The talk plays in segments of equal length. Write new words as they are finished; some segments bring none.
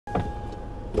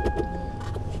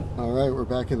Alright, we're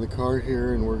back in the car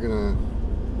here and we're gonna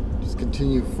just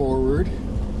continue forward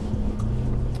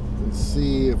and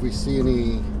see if we see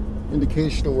any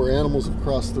indication of where animals have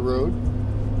crossed the road.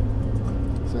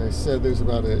 As I said, there's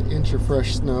about an inch of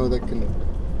fresh snow that can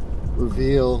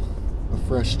reveal a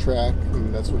fresh track,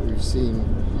 and that's what we've seen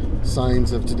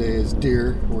signs of today is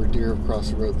deer, where deer have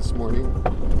crossed the road this morning.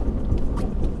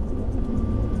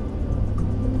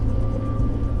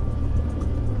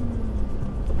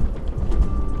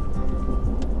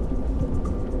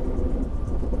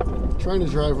 Trying to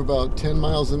drive about 10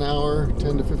 miles an hour,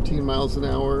 10 to 15 miles an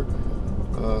hour.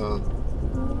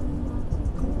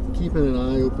 Keeping an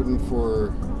eye open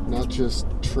for not just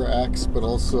tracks, but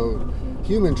also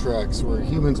human tracks where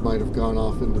humans might have gone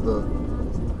off into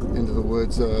the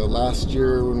woods. Last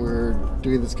year when we were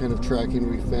doing this kind of tracking,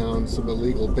 we found some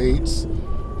illegal baits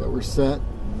that were set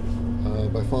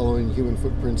by following human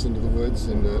footprints into the woods,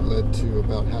 and it led to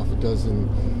about half a dozen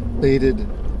baited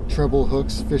treble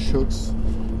hooks, fish hooks,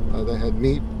 that had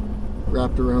meat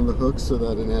wrapped around the hook so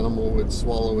that an animal would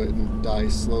swallow it and die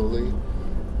slowly.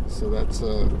 So that's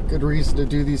a good reason to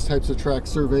do these types of track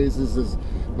surveys, is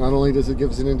not only does it give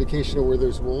us an indication of where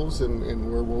there's wolves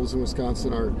and where wolves in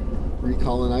Wisconsin are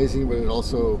recolonizing, but it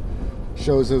also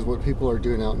shows us what people are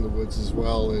doing out in the woods as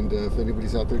well. And if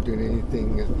anybody's out there doing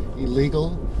anything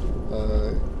illegal,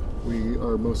 we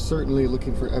are most certainly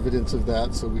looking for evidence of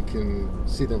that so we can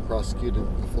see them prosecuted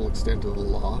to the full extent of the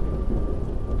law.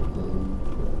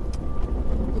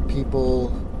 The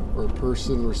people or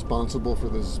person responsible for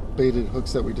those baited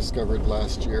hooks that we discovered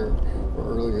last year, or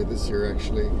earlier this year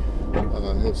actually,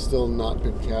 have still not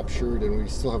been captured, and we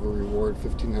still have a reward,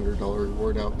 $1,500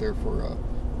 reward out there for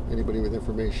anybody with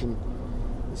information.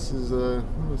 This is, I'm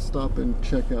going to stop and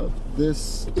check out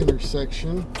this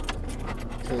intersection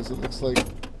because it looks like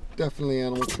definitely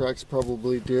animal tracks,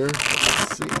 probably deer.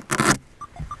 Let's see.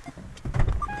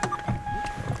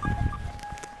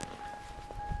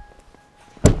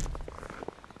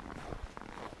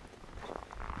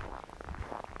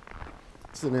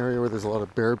 It's an area where there's a lot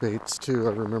of bear baits too.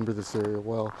 I remember this area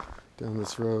well down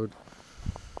this road.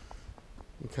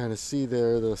 You can kind of see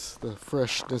there the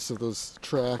freshness of those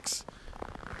tracks,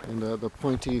 and the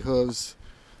pointy hooves,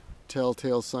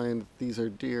 telltale sign that these are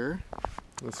deer.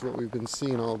 That's what we've been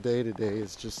seeing all day today,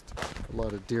 is just a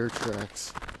lot of deer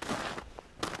tracks.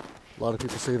 A lot of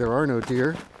people say there are no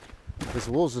deer because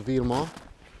wolves have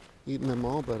eaten them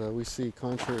all, but we see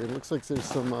contrary. It looks like there's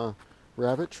some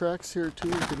rabbit tracks here too.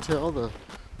 You can tell the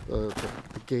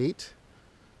gait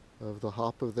of the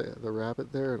hop of the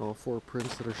rabbit there, and all four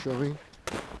prints that are showing.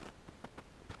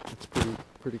 It's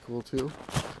pretty cool too.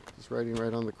 Just riding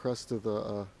right on the crust of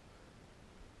the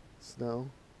snow.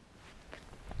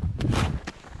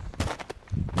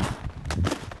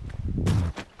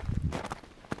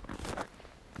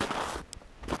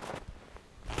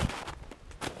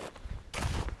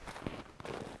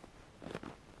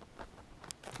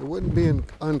 It wouldn't be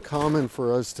uncommon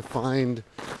for us to find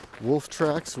wolf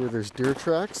tracks where there's deer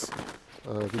tracks,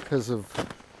 because of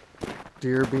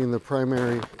deer being the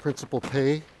principal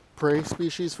prey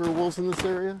species for wolves in this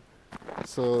area.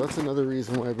 So that's another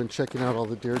reason why I've been checking out all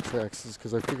the deer tracks, is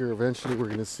because I figure eventually we're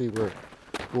going to see where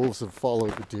wolves have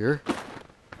followed the deer.